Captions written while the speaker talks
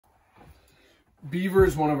Beaver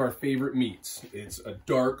is one of our favorite meats. It's a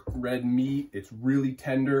dark red meat. It's really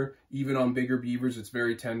tender. Even on bigger beavers, it's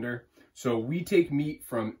very tender. So we take meat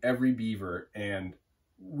from every beaver and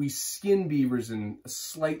we skin beavers in a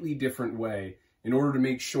slightly different way in order to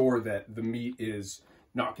make sure that the meat is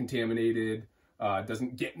not contaminated,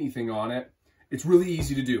 doesn't get anything on it. It's really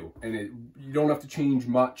easy to do, and you don't have to change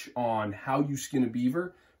much on how you skin a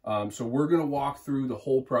beaver. So we're gonna walk through the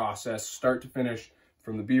whole process, start to finish,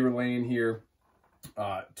 from the beaver laying here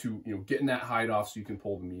to getting that hide off so you can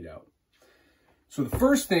pull the meat out. So the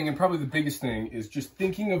first thing, and probably the biggest thing, is just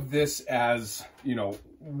thinking of this as,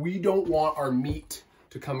 we don't want our meat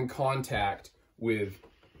to come in contact with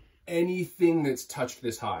anything that's touched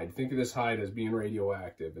this hide. Think of this hide as being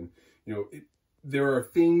radioactive, and there are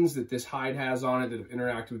things that this hide has on it that have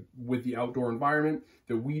interacted with the outdoor environment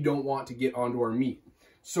that we don't want to get onto our meat.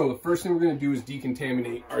 So the first thing we're going to do is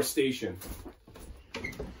decontaminate our station.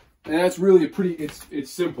 And that's really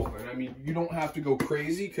it's simple. And I mean, you don't have to go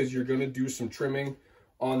crazy because you're going to do some trimming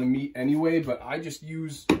on the meat anyway, but I just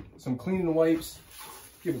use some cleaning wipes,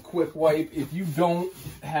 give a quick wipe. If you don't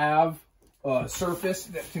have a surface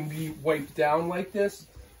that can be wiped down like this,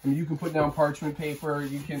 I mean, you can put down parchment paper.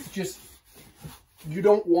 You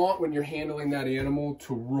don't want, when you're handling that animal,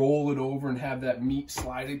 to roll it over and have that meat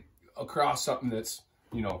slide across something that's,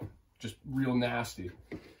 just real nasty.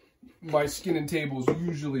 My skinning table is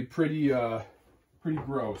usually pretty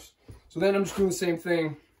gross. So then I'm just doing the same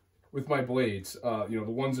thing with my blades, the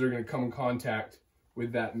ones that are going to come in contact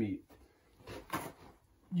with that meat.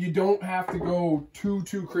 You don't have to go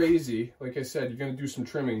too crazy. Like I said, you're going to do some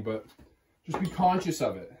trimming, but just be conscious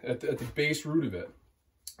of it at the base root of it.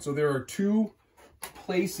 So there are two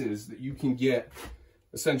places that you can get,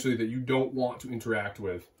 essentially, that you don't want to interact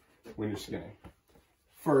with when you're skinning.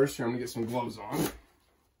 First, here, I'm going to get some gloves on.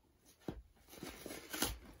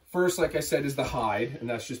 First, like I said, is the hide, and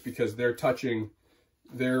that's just because they're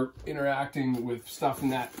interacting with stuff in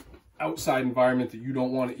that outside environment that you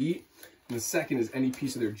don't want to eat. And the second is any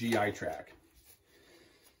piece of their GI tract.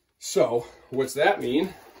 So, what's that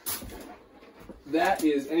mean? That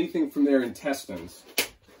is anything from their intestines.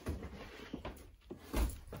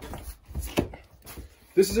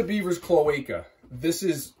 This is a beaver's cloaca. This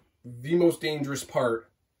is the most dangerous part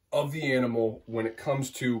of the animal when it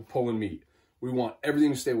comes to pulling meat. We want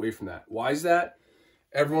everything to stay away from that. Why is that?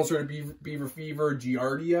 Everyone's heard of beaver fever,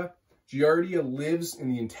 Giardia. Giardia lives in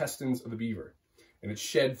the intestines of the beaver, and it's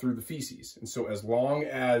shed through the feces. And so as long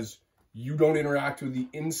as you don't interact with the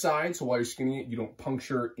inside, so while you're skinning it, you don't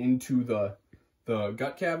puncture into the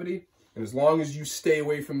gut cavity, and as long as you stay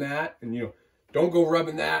away from that, and don't go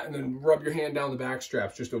rubbing that and then rub your hand down the back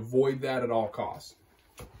straps. Just avoid that at all costs.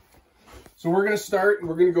 So we're going to start, and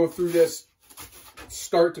we're going to go through this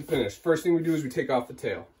start to finish. First thing we do is we take off the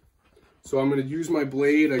tail. So I'm going to use my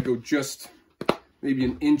blade. I go just maybe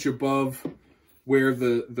an inch above where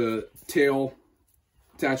the tail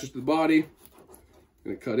attaches to the body. I'm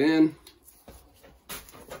going to cut in,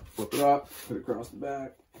 flip it up, put it across the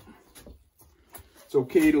back. It's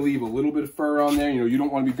okay to leave a little bit of fur on there. You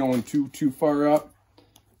don't want to be going too far up.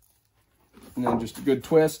 And then just a good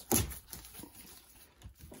twist.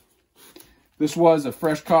 This was a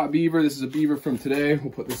fresh caught beaver. This is a beaver from today.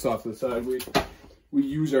 We'll put this off to the side. We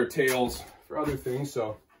use our tails for other things.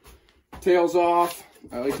 So tails off.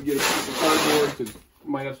 I like to get a piece of cardboard because it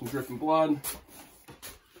might have some dripping blood.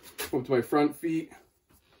 Go up to my front feet.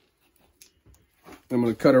 I'm going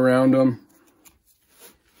to cut around them.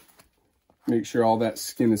 Make sure all that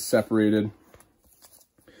skin is separated,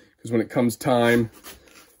 because when it comes time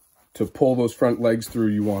to pull those front legs through,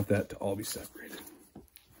 you want that to all be separated.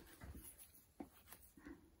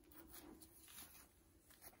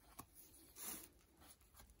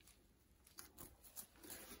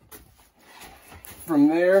 From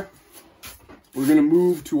there, we're going to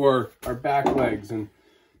move to our back legs, and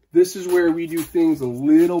this is where we do things a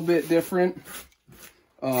little bit different.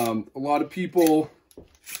 A lot of people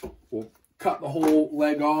will cut the whole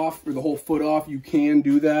leg off or the whole foot off. You can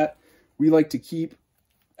do that. We like to keep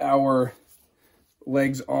our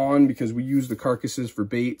legs on because we use the carcasses for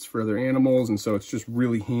baits for other animals, and so it's just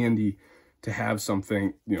really handy to have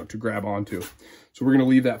something, to grab onto. So we're going to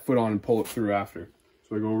leave that foot on and pull it through after.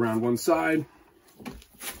 So I go around one side,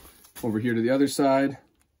 over here to the other side,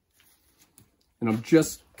 and I'm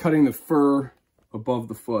just cutting the fur above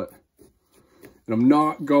the foot. And I'm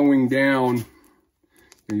not going down.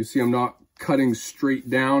 You see I'm not cutting straight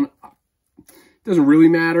down. It doesn't really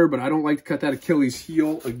matter, but I don't like to cut that Achilles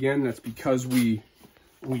heel. Again, that's because we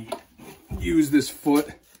use this foot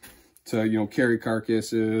to, carry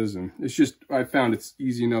carcasses, and it's just, I found it's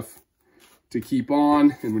easy enough to keep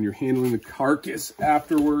on, and when you're handling the carcass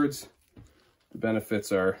afterwards, the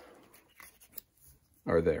benefits are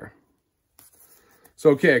there. So,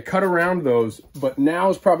 okay, I cut around those, but now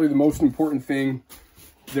is probably the most important thing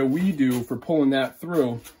that we do for pulling that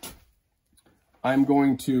through. I'm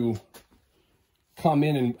going to come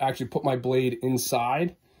in and actually put my blade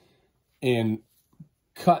inside and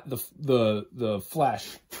cut the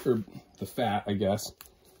flesh, or the fat, I guess,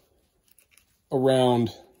 around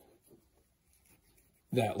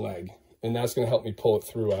that leg. And that's going to help me pull it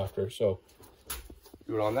through after. So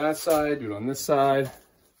do it on that side, do it on this side.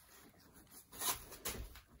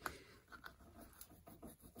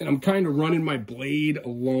 And I'm kind of running my blade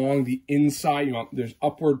along the inside. You know, there's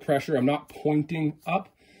upward pressure. I'm not pointing up,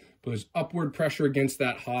 but there's upward pressure against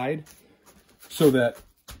that hide so that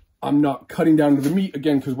I'm not cutting down to the meat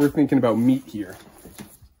again, because we're thinking about meat here.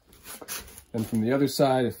 And from the other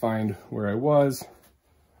side, I find where I was.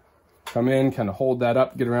 Come in, kind of hold that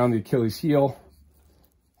up, get around the Achilles heel,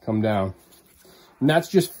 come down. And that's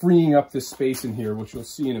just freeing up this space in here, which you'll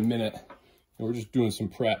see in a minute. And we're just doing some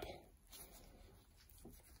prep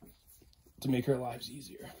to make our lives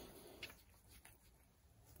easier.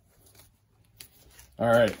 All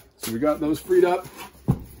right, so we got those freed up.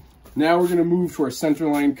 Now we're gonna move to our center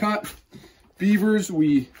line cut. Beavers,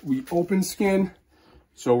 we open skin.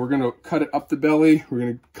 So we're gonna cut it up the belly. We're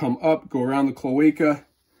gonna come up, go around the cloaca,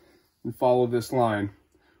 and follow this line.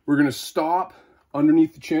 We're gonna stop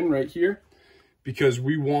underneath the chin right here, because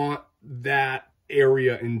we want that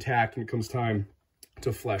area intact when it comes time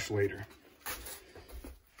to flesh later.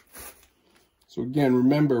 So again,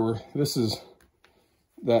 remember, this is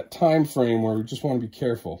that time frame where we just want to be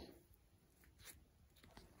careful.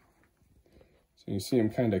 So you see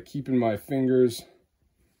I'm kind of keeping my fingers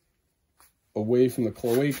away from the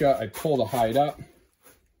cloaca. I pull the hide up.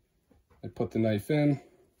 I put the knife in.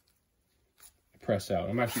 I press out.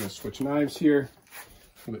 I'm actually going to switch knives here.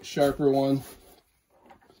 A bit sharper one.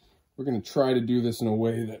 We're going to try to do this in a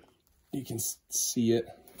way that you can see it.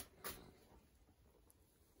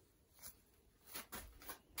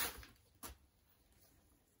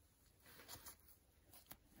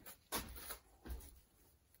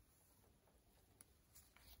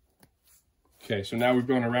 Okay, so now we've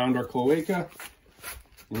gone around our cloaca.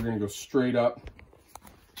 We're going to go straight up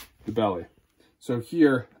the belly. So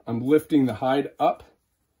here, I'm lifting the hide up,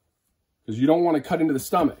 because you don't want to cut into the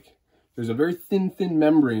stomach. There's a very thin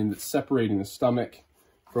membrane that's separating the stomach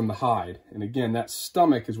from the hide. And again, that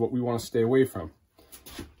stomach is what we want to stay away from.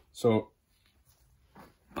 So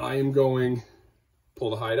I am going,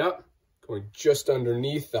 pull the hide up, going just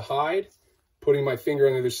underneath the hide, putting my finger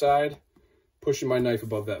on the other side, pushing my knife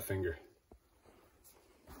above that finger.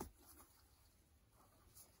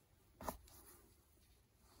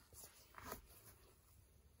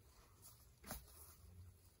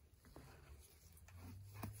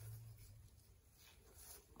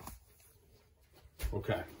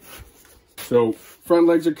 Okay, so front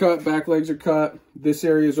legs are cut, back legs are cut, this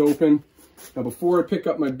area is open. Now before I pick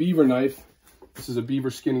up my beaver knife, this is a beaver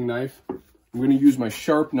skinning knife, I'm going to use my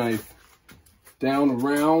sharp knife down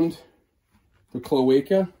around the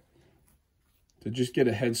cloaca to just get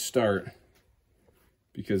a head start,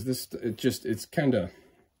 because it's kind of,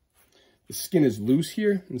 the skin is loose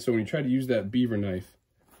here, and so when you try to use that beaver knife,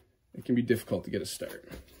 it can be difficult to get a start.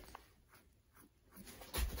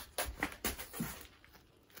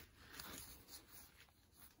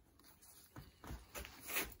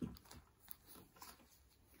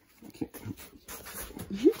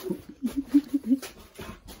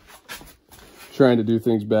 Trying to do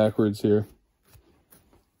things backwards here.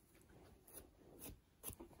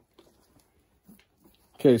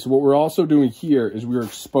 Okay, so what we're also doing here is we're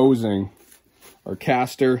exposing our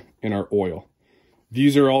caster and our oil.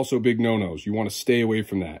 These are also big no-nos. You want to stay away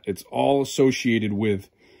from that. It's all associated with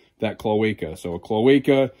that cloaca. So a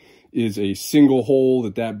cloaca is a single hole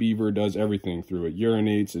that beaver does everything through. It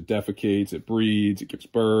urinates, it defecates, it breeds, it gives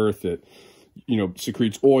birth, it, you know,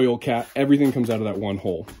 secretes oil, everything comes out of that one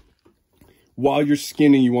hole. While you're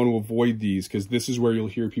skinning, you want to avoid these, because this is where you'll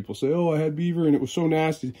hear people say, oh, I had beaver and it was so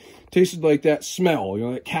nasty. It tasted like that smell, you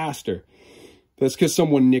know, that caster. That's because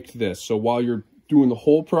someone nicked this. So while you're doing the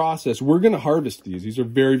whole process, we're going to harvest these. These are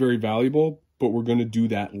very, very valuable, but we're going to do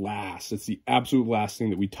that last. It's the absolute last thing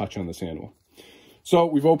that we touch on this animal. So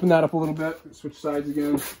we've opened that up a little bit. Switch sides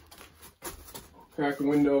again. Crack the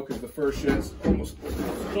window, because the first shit's almost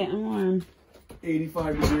getting warm.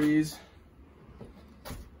 85 degrees.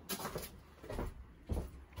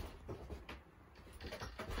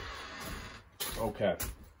 Okay,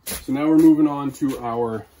 so now we're moving on to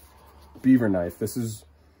our beaver knife. This is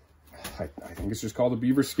I think it's just called a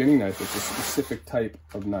Beaver skinning knife. It's a specific type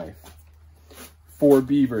of knife for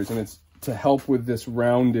beavers, and it's to help with this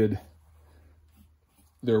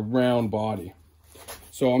their round body.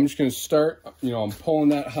 So I'm just going to start, I'm pulling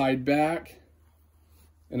that hide back,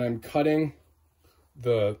 and I'm cutting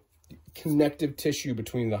the connective tissue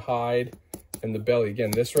between the hide and the belly.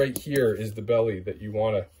 Again, this right here is the belly that you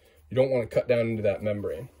don't want to cut down into that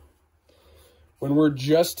membrane. When we're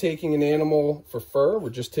just taking an animal for fur, we're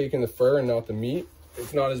just taking the fur and not the meat,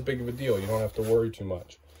 it's not as big of a deal. You don't have to worry too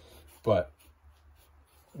much. But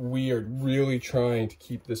we are really trying to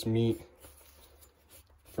keep this meat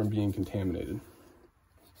from being contaminated.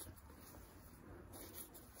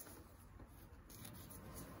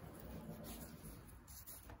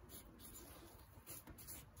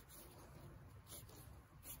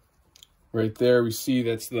 Right there, we see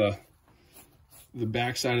that's the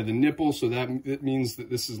backside of the nipple, so that means that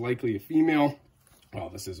this is likely a female. Well,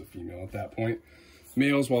 this is a female at that point.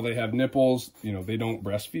 Males, while they have nipples, they don't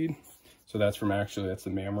breastfeed. So that's the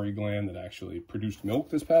mammary gland that actually produced milk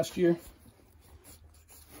this past year.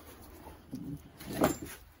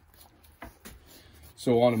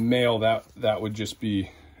 So on a male, that would just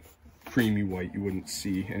be creamy white. You wouldn't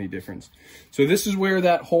see any difference. So this is where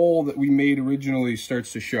that hole that we made originally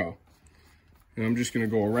starts to show. And I'm just going to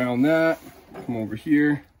go around that, come over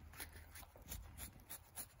here,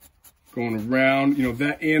 going around.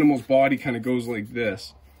 That animal's body kind of goes like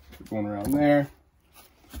this. Going around there.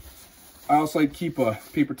 I also like to keep a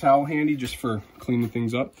paper towel handy just for cleaning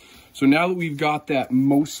things up. So now that we've got that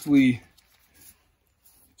mostly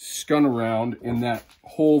spun around in that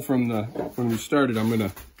hole from when we started, I'm going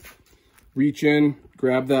to reach in,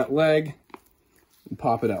 grab that leg, and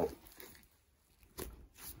pop it out.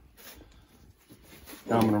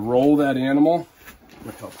 Now I'm going to roll that animal.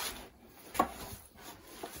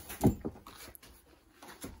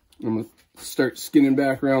 I'm going to start skinning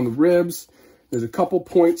back around the ribs. There's a couple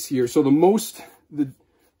points here. So the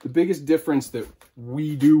biggest difference that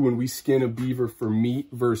we do when we skin a beaver for meat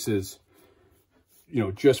versus,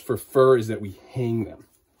 just for fur is that we hang them.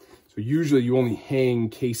 So usually you only hang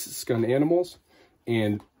case scun animals,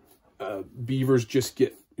 and beavers just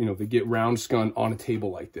get, they get round scun on a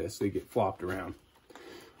table like this. They get flopped around.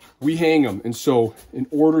 We hang them. And so in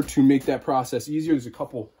order to make that process easier, there's a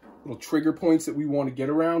couple little trigger points that we want to get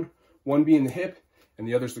around. One being the hip and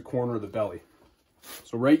the other's the corner of the belly.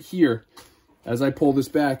 So right here, as I pull this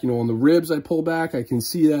back, on the ribs I pull back, I can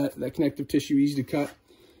see that connective tissue easy to cut.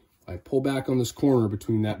 I pull back on this corner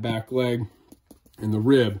between that back leg and the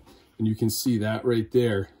rib, and you can see that right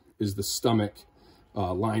there is the stomach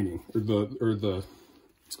lining, or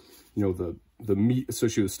the meat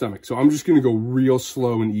associated with the stomach. So I'm just going to go real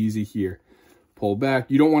slow and easy here. Pull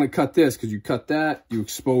back. You don't want to cut this, because you cut that, you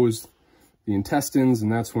expose the intestines,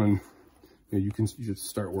 and that's when you just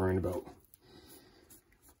start worrying about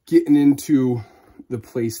getting into the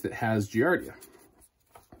place that has Giardia.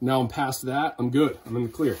 Now I'm past that, I'm good. I'm in the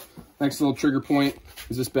clear. Next little trigger point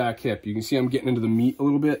is this back hip. You can see I'm getting into the meat a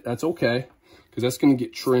little bit. That's okay, because that's going to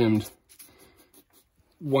get trimmed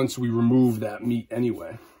once we remove that meat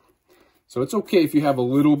anyway. So it's okay if you have a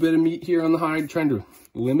little bit of meat here on the hide, trying to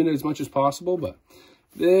limit it as much as possible, but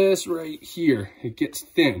this right here, it gets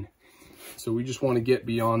thin. So we just want to get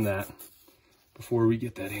beyond that before we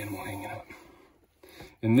get that animal hanging out.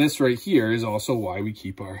 And this right here is also why we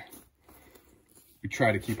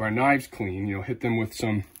try to keep our knives clean, hit them with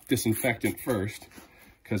some disinfectant first,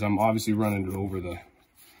 because I'm obviously running it over the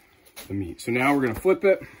meat. So now we're going to flip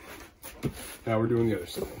it. Now we're doing the other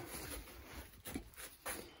side.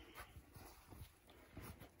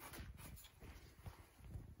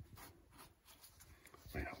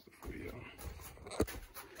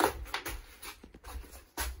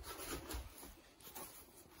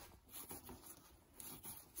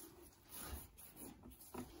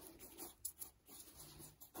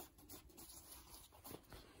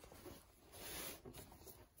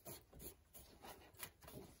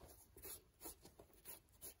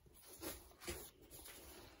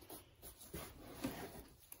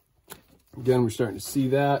 Again, we're starting to see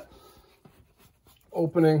that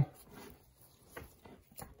opening.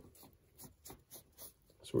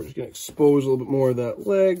 So we're just going to expose a little bit more of that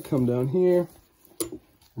leg, come down here,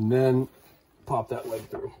 and then pop that leg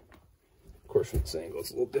through. Of course, from this angle, it's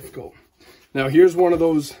a little difficult. Now, here's one of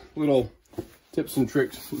those little tips and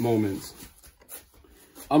tricks moments.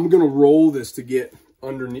 I'm going to roll this to get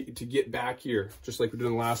underneath, to get back here, just like we did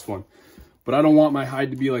in the last one. But I don't want my hide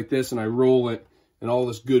to be like this, and I roll it, and all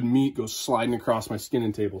this good meat goes sliding across my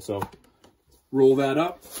skinning table. So roll that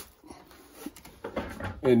up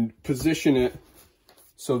and position it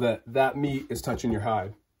so that that meat is touching your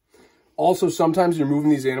hide. Also, sometimes you're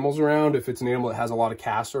moving these animals around. If it's an animal that has a lot of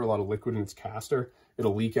castor, a lot of liquid in its castor,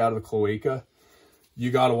 it'll leak out of the cloaca.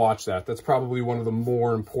 You got to watch that. That's probably one of the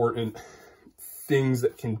more important things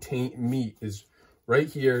that can taint meat is right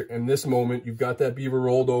here in this moment. You've got that beaver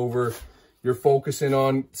rolled over. You're focusing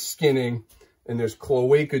on skinning, and there's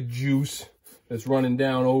cloaca juice that's running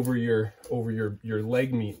down over your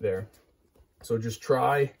leg meat there. So just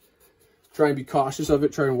try and be cautious of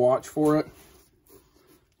it. Try and watch for it.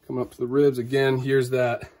 Coming up to the ribs again. Here's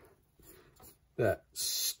that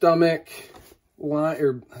stomach line,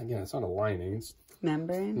 or again, it's not a lining. It's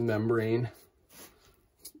membrane.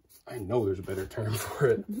 I know there's a better term for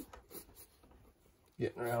it.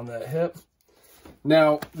 Getting around that hip.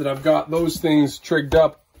 Now that I've got those things trigged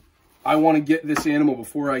up, I want to get this animal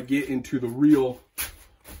before I get into the real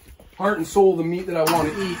heart and soul of the meat that I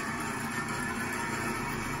want to eat.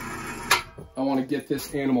 I want to get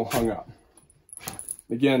this animal hung up.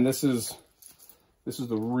 Again, this is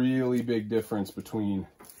the really big difference between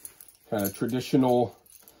kind of traditional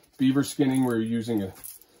beaver skinning where you're using a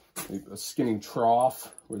skinning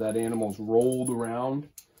trough where that animal's rolled around,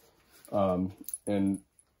 and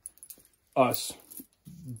us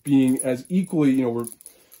being as equally, you know, we're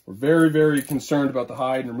very, very concerned about the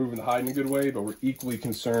hide and removing the hide in a good way, but we're equally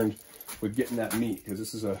concerned with getting that meat because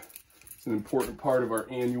this is an important part of our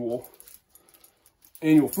annual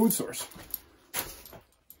food source.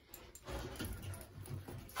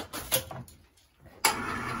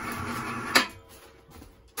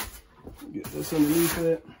 Get this underneath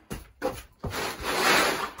it.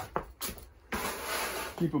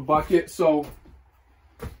 Keep a bucket. So,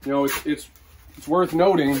 you know, it's worth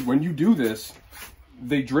noting when you do this,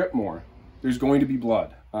 they drip more. There's going to be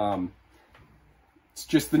blood. It's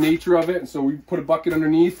just the nature of it. And so we put a bucket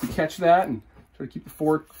underneath to catch that and try to keep the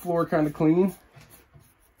floor kind of clean.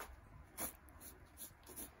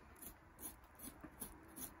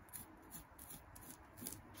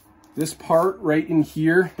 This part right in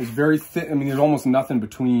here is very thin. I mean, there's almost nothing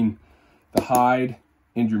between the hide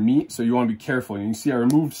and your meat, so you want to be careful. And you see I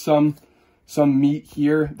removed some meat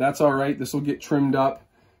here. That's all right. This will get trimmed up.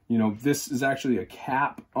 You know, this is actually a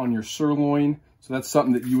cap on your sirloin, so that's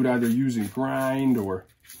something that you would either use and grind or...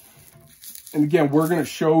 And again, we're going to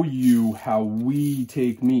show you how we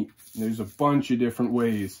take meat. There's a bunch of different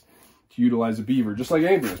ways to utilize a beaver, just like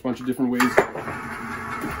anything. There's a bunch of different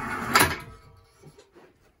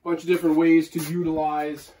ways to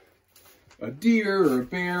utilize a deer or a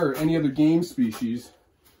bear or any other game species.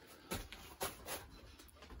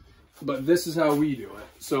 But this is how we do it.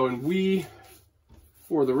 So, and we,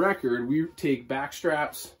 for the record, we take back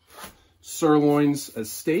straps, sirloins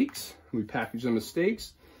as steaks. We package them as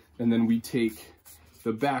steaks. And then we take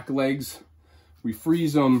the back legs, we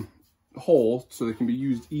freeze them whole so they can be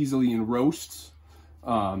used easily in roasts.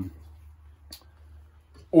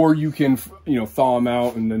 Or you can, you know, thaw them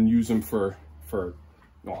out and then use them for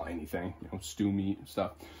well, anything, you know, stew meat and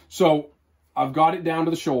stuff. So I've got it down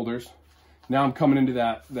to the shoulders. Now I'm coming into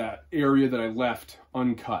that area that I left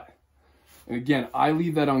uncut. And again, I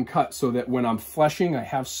leave that uncut so that when I'm fleshing, I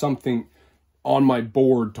have something on my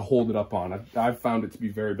board to hold it up on. I've found it to be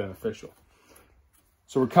very beneficial.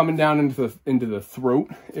 So we're coming down into the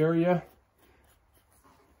throat area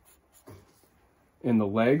and the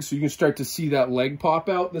legs. So you can start to see that leg pop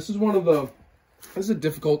out. This is a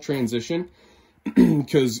difficult transition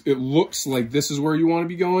because it looks like this is where you want to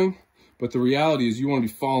be going, but the reality is you want to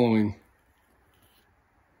be following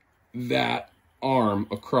that arm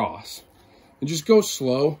across. And just go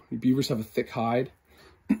slow. Beavers have a thick hide.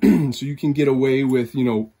 So you can get away with, you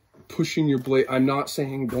know, pushing your blade. I'm not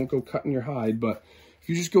saying don't go cutting your hide, but if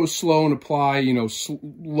you just go slow and apply, you know,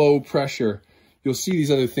 low pressure, you'll see these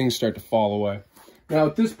other things start to fall away. Now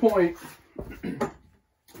at this point, I'm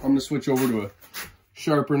going to switch over to a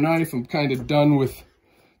sharper knife. I'm kind of done with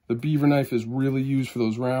the beaver knife is really used for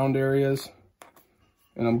those round areas.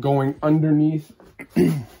 And I'm going underneath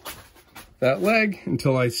that leg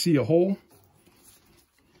until I see a hole.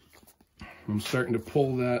 I'm starting to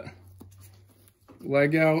pull that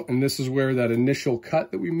leg out, and this is where that initial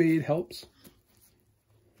cut that we made helps.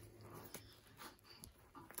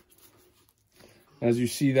 As you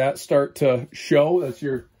see that start to show, that's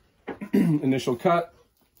your initial cut,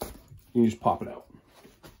 you can just pop it out.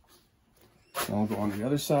 And I'll go on the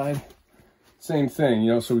other side. Same thing,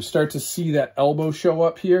 you know, so we start to see that elbow show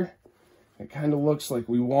up here. It kind of looks like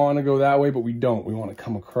we want to go that way, but we don't. We want to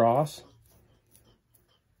come across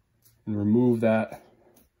and remove that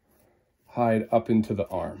hide up into the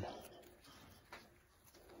arm.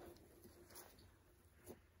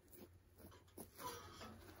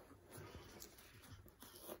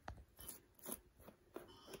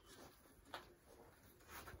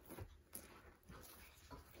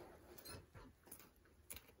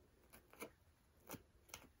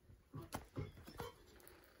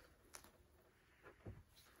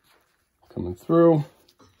 coming through.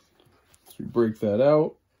 So we break that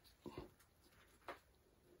out.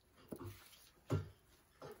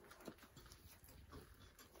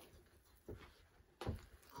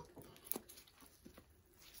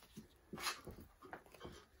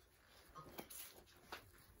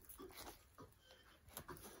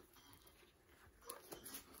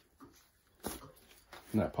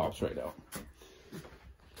 And that pops right out.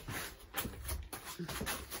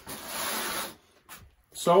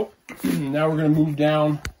 So now we're going to move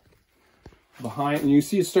down behind, and you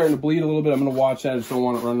see it's starting to bleed a little bit. I'm going to watch that. I just don't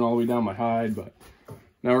want it running all the way down my hide, but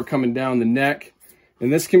now we're coming down the neck,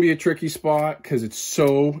 and this can be a tricky spot because it's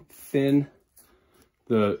so thin,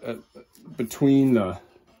 between the,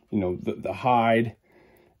 the hide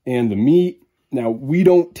and the meat. Now, we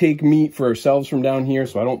don't take meat for ourselves from down here,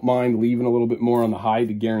 so I don't mind leaving a little bit more on the hide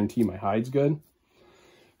to guarantee my hide's good.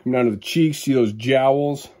 Come down to the cheeks, see those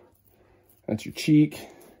jowls? That's your cheek.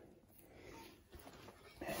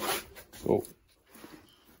 So,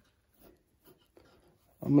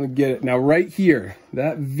 I'm going to get it. Now, right here,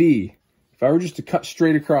 that V, if I were just to cut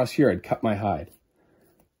straight across here, I'd cut my hide.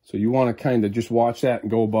 So you want to kind of just watch that and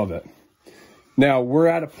go above it. Now, we're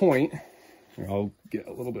at a point, I'll get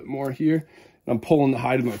a little bit more here. I'm pulling the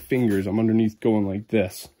hide with my fingers. I'm underneath going like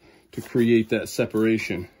this to create that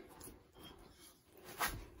separation.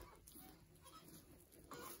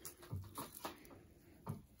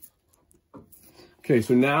 Okay,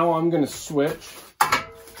 so now I'm going to switch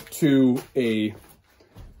to a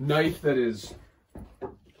knife that is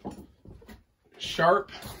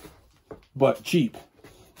sharp but cheap.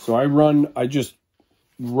 So I just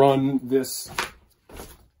run this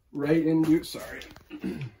right into, sorry.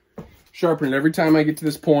 Sharpen it every time I get to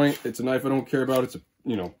this point. It's a knife I don't care about. It's a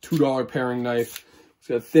 $2 paring knife. It's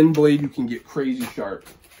got a thin blade. You can get crazy sharp.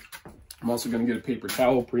 I'm also going to get a paper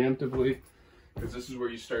towel preemptively because this is where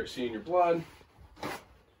you start seeing your blood.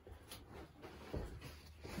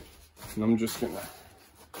 And I'm just going to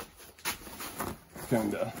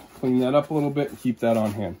kind of clean that up a little bit and keep that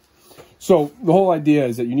on hand. So the whole idea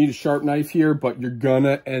is that you need a sharp knife here, but you're going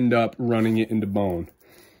to end up running it into bone.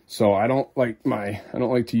 So I don't like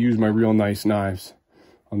to use my real nice knives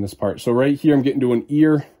on this part. So right here, I'm getting to an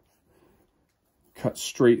ear, cut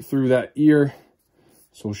straight through that ear.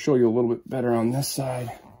 So we'll show you a little bit better on this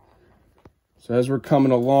side. So as we're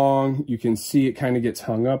coming along, you can see it kind of gets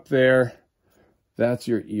hung up there. That's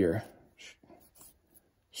your ear,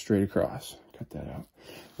 straight across. Cut that out.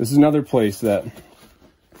 This is another place that,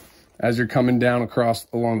 as you're coming down across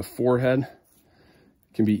along the forehead,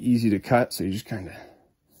 it can be easy to cut. So you just kind of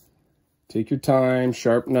take your time,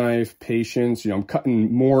 sharp knife, patience. I'm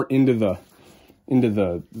cutting more into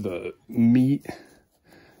the meat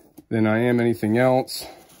than I am anything else.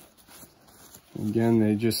 Again,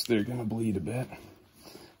 they're gonna bleed a bit.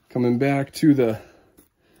 Coming back to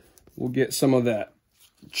we'll get some of that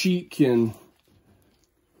cheek and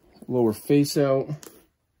lower face out.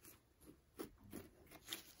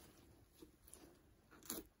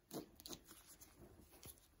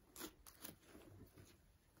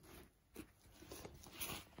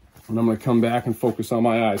 And I'm going to come back and focus on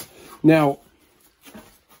my eyes. Now,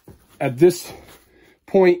 at this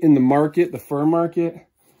point in the market, the fur market,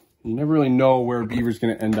 you never really know where a beaver's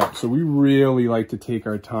going to end up. So we really like to take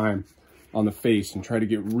our time on the face and try to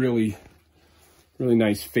get really, really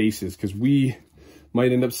nice faces, because we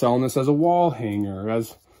might end up selling this as a wall hanger,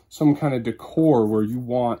 as some kind of decor where you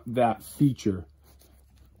want that feature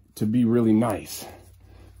to be really nice.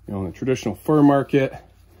 In the traditional fur market,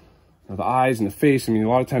 the eyes and the face, a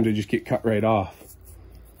lot of times they just get cut right off.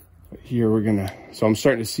 But here so I'm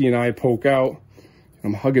starting to see an eye poke out.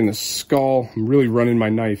 I'm hugging the skull. I'm really running my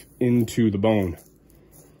knife into the bone.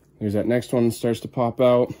 There's that next one that starts to pop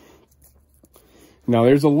out. Now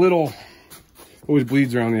there's a little, always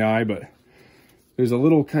bleeds around the eye, but there's a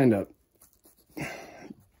little kind of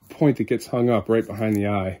point that gets hung up right behind the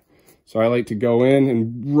eye. So I like to go in,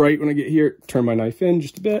 and right when I get here, turn my knife in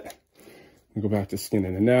just a bit and go back to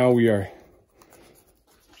skinning. And now we are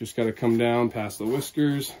just got to come down past the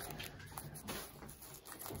whiskers.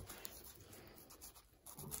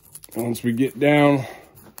 And once we get down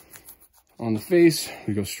on the face,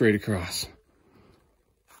 we go straight across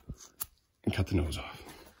and cut the nose off.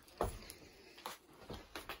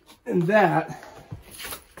 And that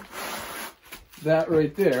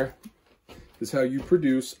right there is how you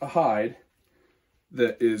produce a hide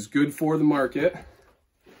that is good for the market.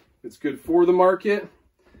 It's good for the market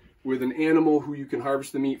with an animal who you can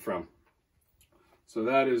harvest the meat from. So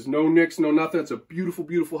that is no nicks, no nothing. It's a beautiful,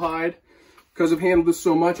 beautiful hide. Because I've handled this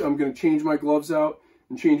so much, I'm going to change my gloves out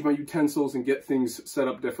and change my utensils and get things set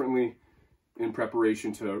up differently in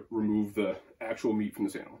preparation to remove the actual meat from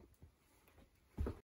this animal.